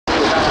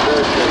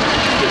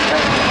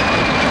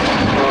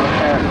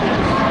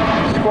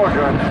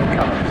Squadron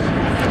colours.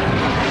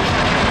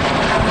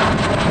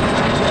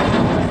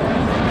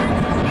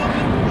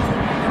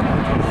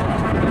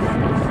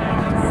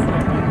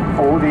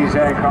 All these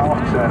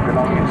aircraft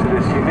belonging to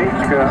this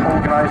unique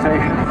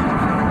organisation.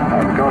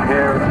 We've got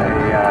here a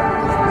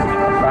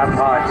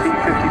Vampire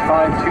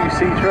T-55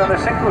 two-seater and a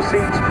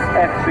single-seat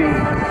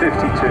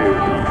FB-52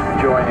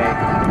 joining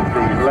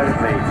the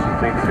lonely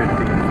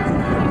MiG-15.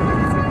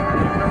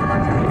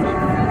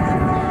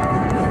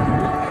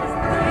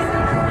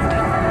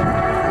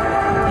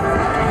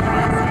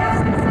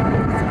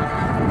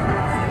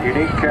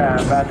 Unique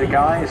band of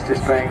guys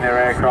displaying their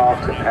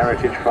aircraft and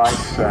heritage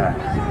flights,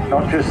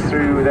 not just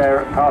through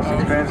their past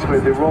experience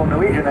with the Royal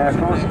Norwegian Air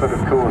Force, but of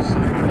course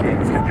in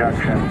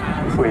conjunction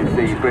with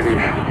the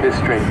British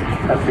history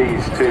of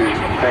these two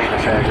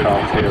famous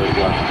aircraft here as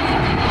well.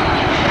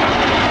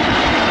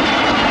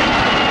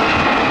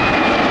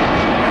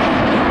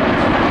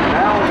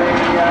 Now the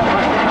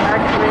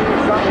actually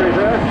is under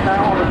reverse,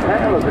 now on the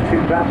tail of the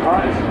two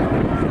Vampires.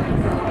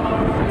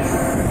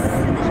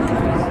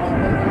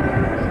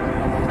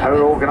 Her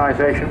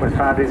organisation was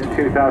founded in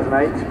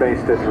 2008,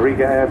 based at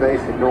Riga Air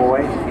Base in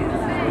Norway.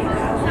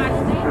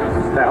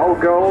 Their whole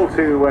goal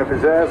to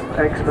preserve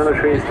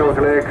ex-military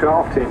historical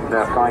aircraft in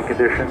flying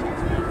condition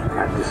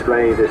and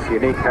display this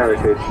unique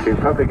heritage to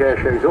public air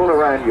shows all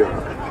around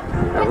Europe.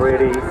 A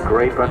really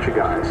great bunch of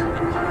guys.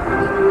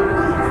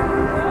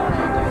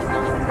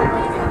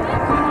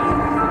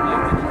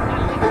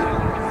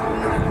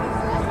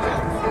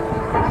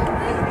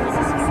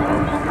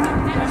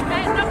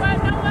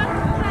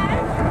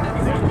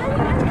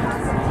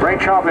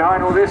 Brainchild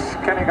behind all this,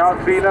 Kenny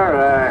Gartweiler,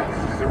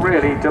 is a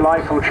really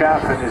delightful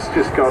chap and has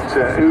just got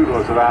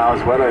oodles of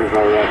hours, well over 15,000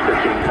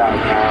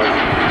 hours.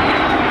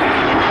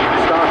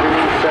 Started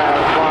his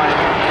flying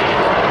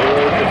at the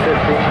age of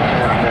 15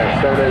 and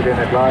soloed in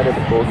a glider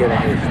before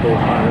getting his full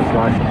pilot's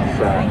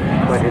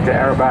license. Went into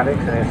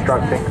aerobatics and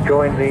instructing,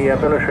 joined the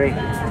military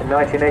in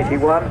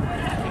 1981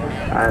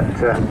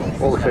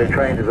 and also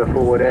trained as a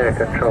forward air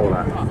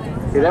controller.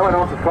 He then went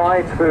on to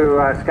fly through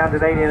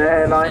Scandinavian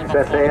Airlines,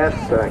 SAS,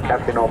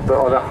 captain of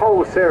the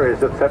whole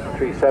series of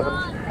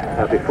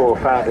 737s before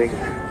founding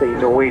the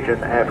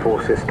Norwegian Air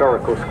Force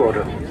Historical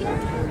Squadron.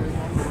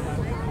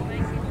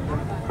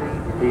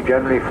 He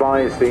generally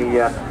flies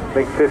the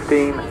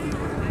MiG-15,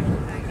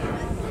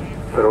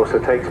 but also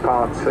takes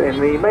part in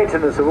the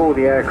maintenance of all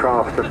the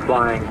aircraft and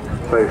flying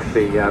both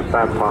the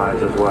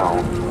Vampires as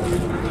well.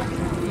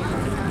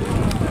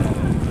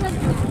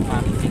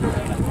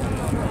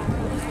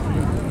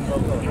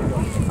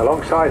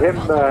 Alongside him,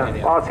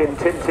 Martin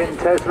Tintin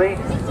Tesley,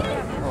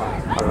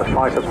 one of the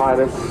fighter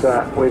pilots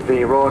with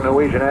the Royal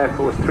Norwegian Air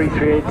Force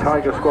 338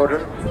 Tiger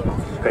Squadron,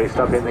 based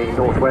up in the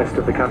northwest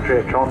of the country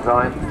at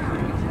Trondheim.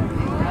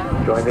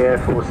 Joined the Air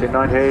Force in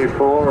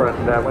 1984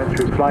 and went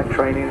through flight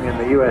training in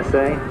the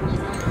USA.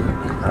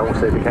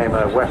 Also became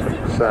a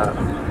weapons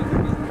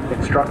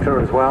instructor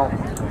as well.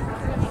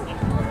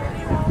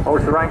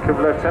 Holds the rank of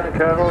Lieutenant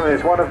Colonel and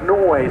is one of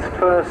Norway's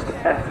first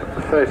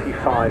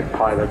F-35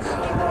 pilots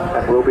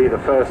and will be the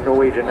first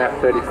Norwegian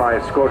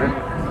F-35 squadron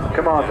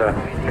commander,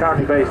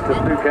 currently based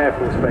at Luke Air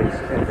Force Base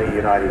in the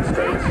United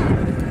States.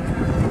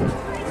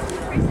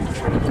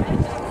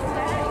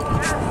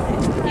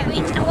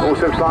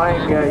 Also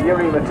flying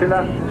Yuri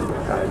Matila,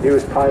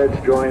 newest pilot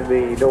to join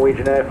the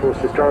Norwegian Air Force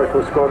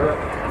Historical Squadron.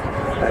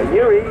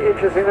 Yuri,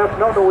 interesting enough,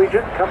 not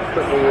Norwegian, comes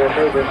from the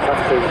neighbouring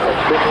country of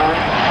Finland.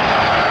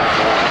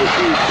 A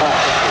huge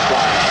passion for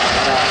flying.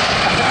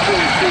 I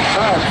think it's too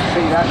proud to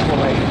see that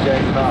formation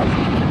going past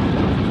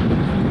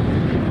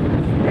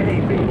any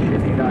beach in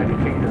the United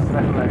Kingdom,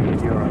 let alone in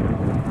Europe.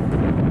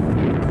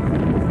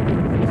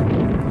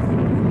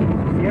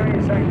 Yuri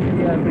is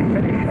actually the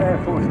Finnish Air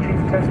Force Chief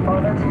Test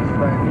Pilot. He's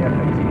flown the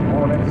F-18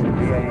 Hornets, the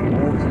BAE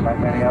Hawks, and like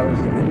many others.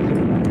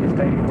 His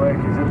daily work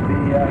is at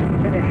the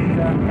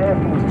Finnish Air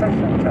Force Test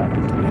Centre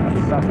at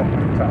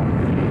Southport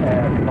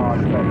Air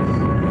Command Base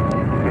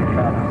in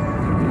Finland.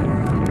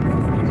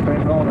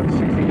 Trained more than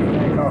 60 different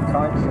aircraft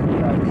types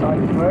and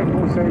besides his work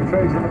also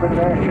throws in a bit of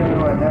air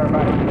show and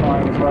aerobatic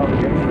flying as well, the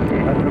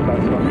J300,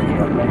 that's what the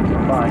planes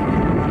are flying,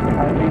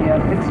 and the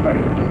pit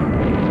specials.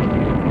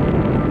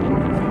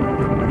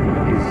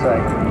 He's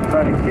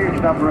flown a huge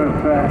number of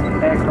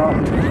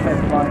aircraft in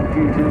test flying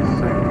duties,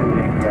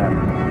 including the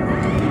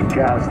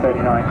Jazz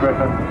 39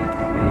 Griffin,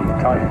 the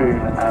Typhoon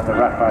and the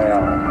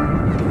Raphael.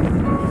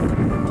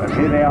 So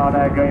here they are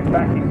now going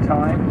back in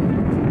time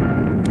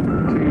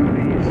to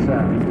these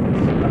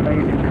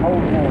amazing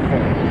Cold War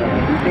films.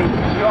 Unique,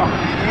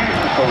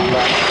 beautiful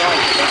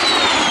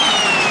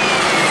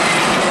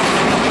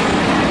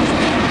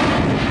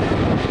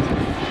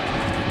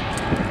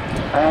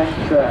and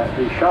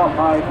the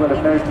sharp-eyed will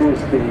have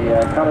noticed the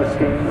colour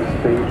schemes,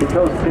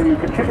 because to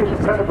contribute to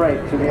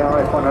celebrate to the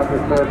RF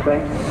 100th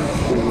birthday,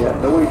 the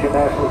Norwegian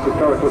Air Force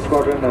Historical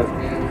Squadron have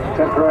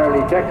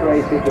temporarily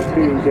decorated the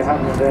two de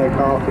Havilland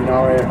aircraft in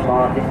RAF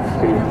markings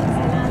to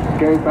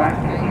go back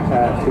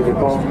to the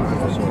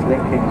bonds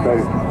linking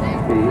both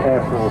the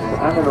Air Force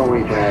and the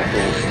Norwegian Air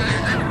Force.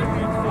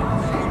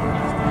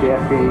 the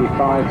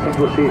FE5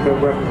 single-seater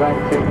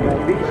representing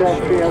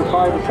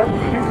BZ-305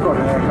 72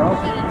 Squadron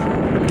aircraft.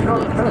 Not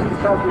the first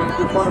established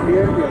as one of the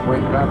Odeon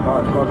wing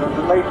Vampire Squadrons,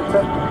 and later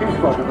 72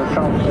 Squadron was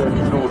transferred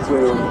to North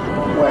Wales,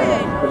 where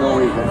the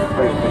Norwegian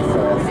basically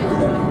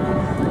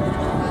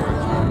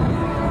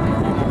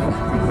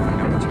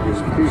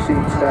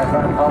two-seat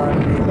Vampire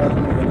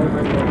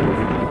delivering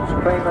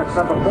famous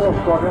number 4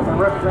 Squadron and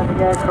representing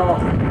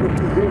aircraft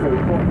 50 Zulu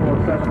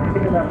 447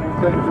 T11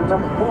 instead of the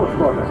number 4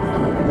 Squadron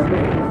in the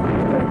mid.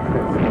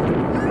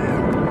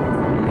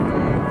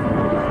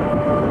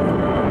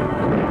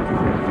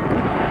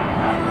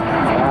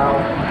 Now,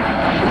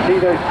 to see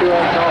those two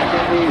aircraft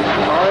in these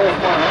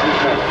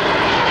RF-100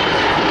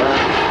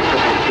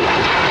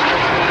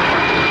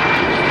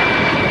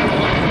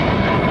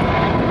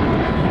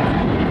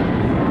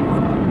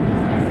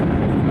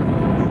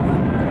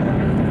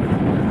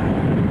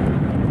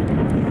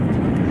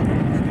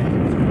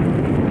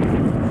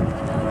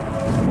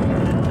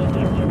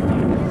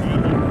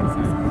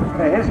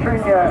 history,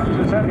 to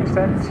a certain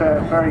extent,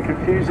 very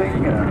confusing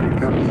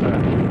because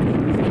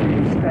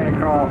these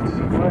aircraft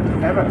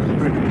weren't ever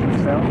British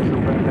themselves,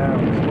 although now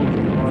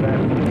sporting on Air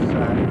Force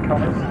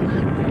colours.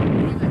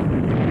 The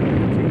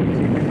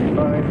T-55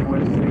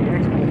 was the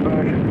export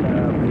version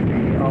with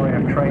the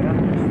RAF trainer.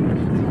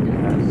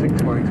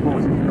 6 were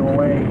exported to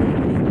Norway.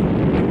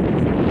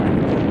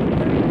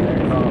 The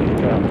aircraft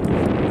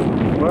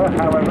were,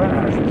 however,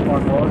 as this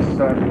one was,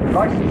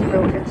 licensed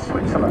built in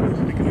Switzerland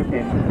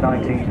in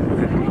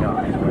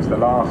 1959. It was the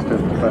last of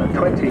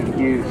 20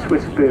 new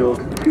Swiss-built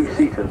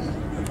two-seaters.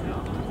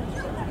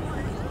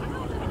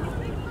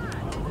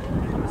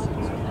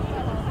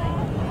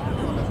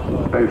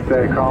 Both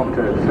aircraft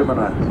are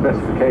similar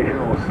specification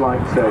or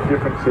slight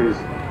differences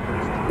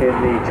in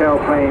the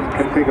tailplane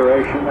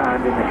configuration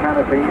and in the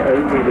canopy,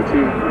 only the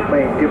two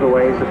main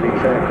giveaways of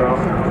these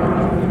aircraft.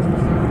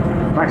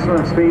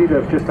 Maximum speed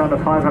of just under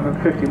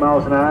 550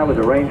 miles an hour with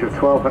a range of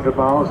 1,200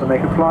 miles, and they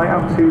can fly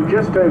up to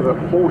just over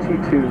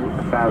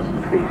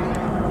 42,000 feet.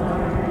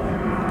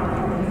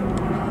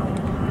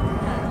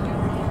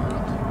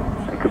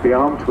 They could be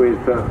armed with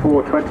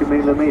 4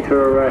 20mm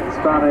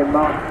Hispano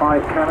Mark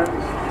V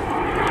cannons,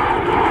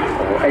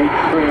 or 8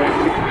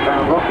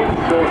 360-pound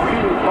rockets, or 2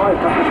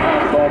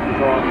 500-pound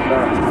bombs on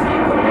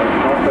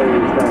not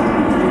those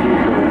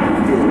usual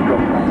fuel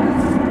drop bombs.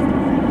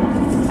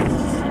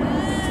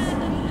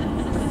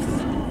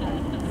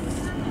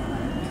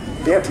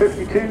 The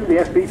F-52, the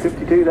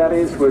SB-52 that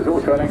is, was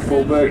also an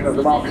export version of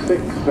the Mark VI,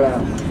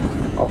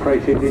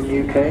 operated in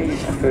UK,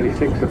 and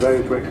 36 of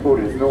those were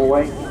exported to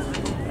Norway.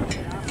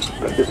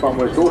 But this one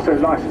was also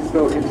licensed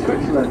built in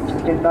Switzerland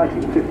in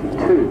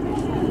 1952,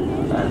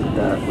 and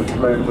was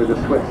flown with the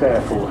Swiss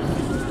Air Force.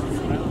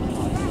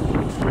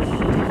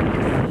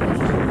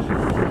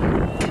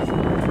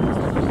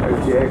 So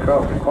the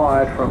aircraft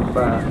acquired from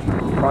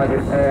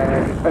private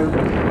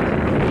owners.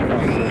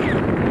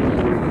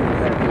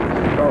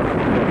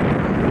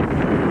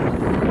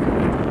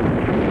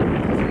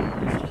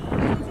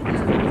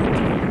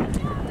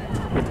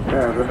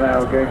 We're now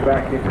going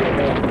back into a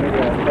more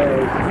familiar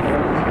affairs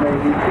and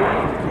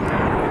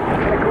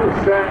of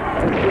course,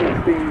 as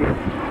the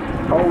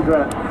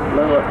older,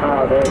 lower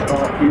powered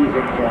aircraft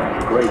using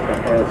greater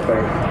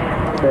airspace,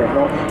 they're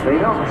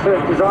not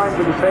designed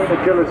with the same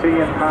agility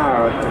and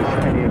power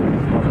as any of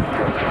these modern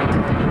jets.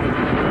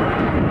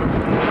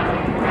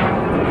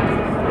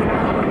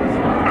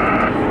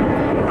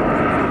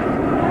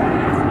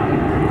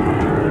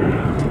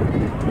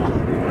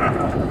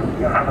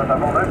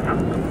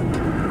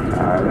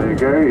 There you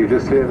go, you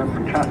just hear them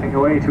chatting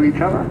away to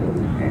each other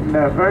in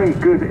very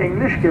good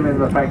English, given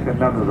the fact that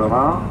none of them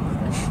are.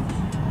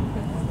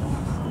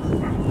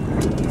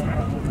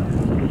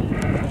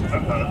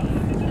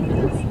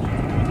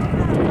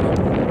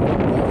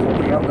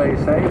 Warming up, they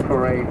say,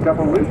 for a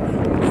double loop.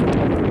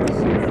 Let's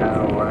see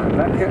how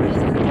that goes.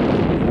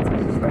 I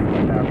suspect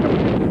we're now coming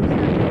to the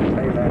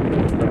tail end of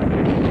this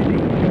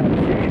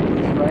unique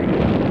display.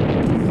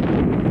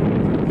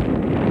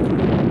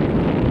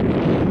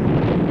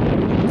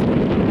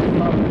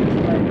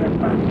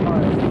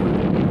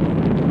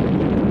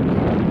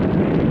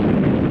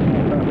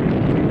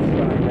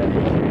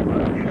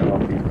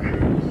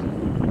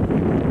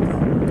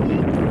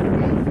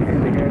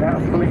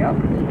 Pulling up.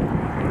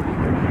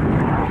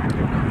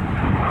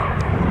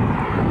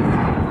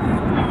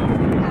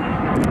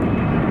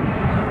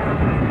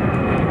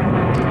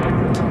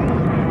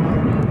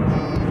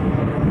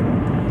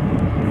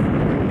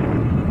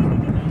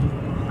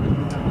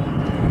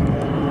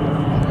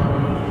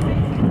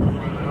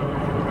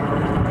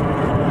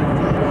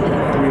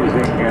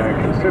 Using a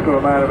considerable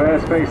amount of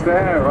airspace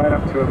there, right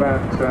up to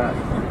about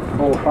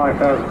 4,000 or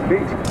 5,000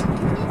 feet.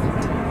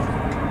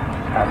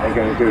 And they're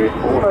going to do it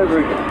all over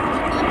again.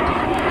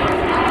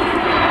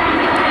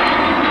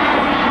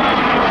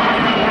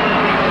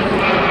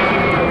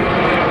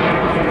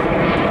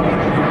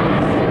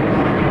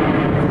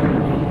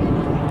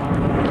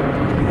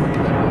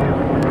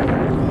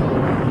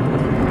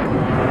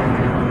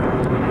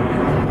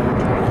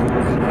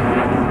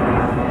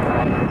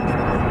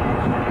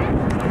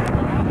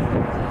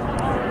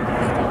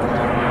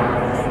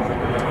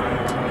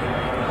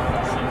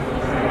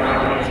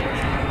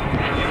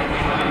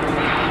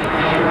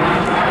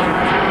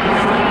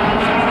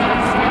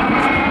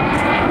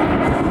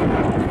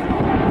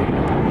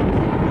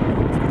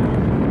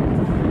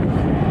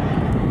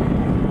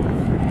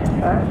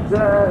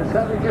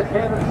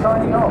 hear them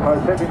signing off. I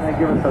was hoping they'd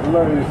give us a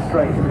low,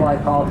 straight fly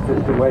past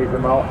us to wave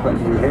them off, but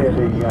you hear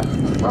the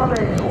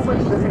rather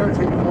almost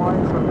irritating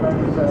whine from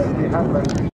those de Havilland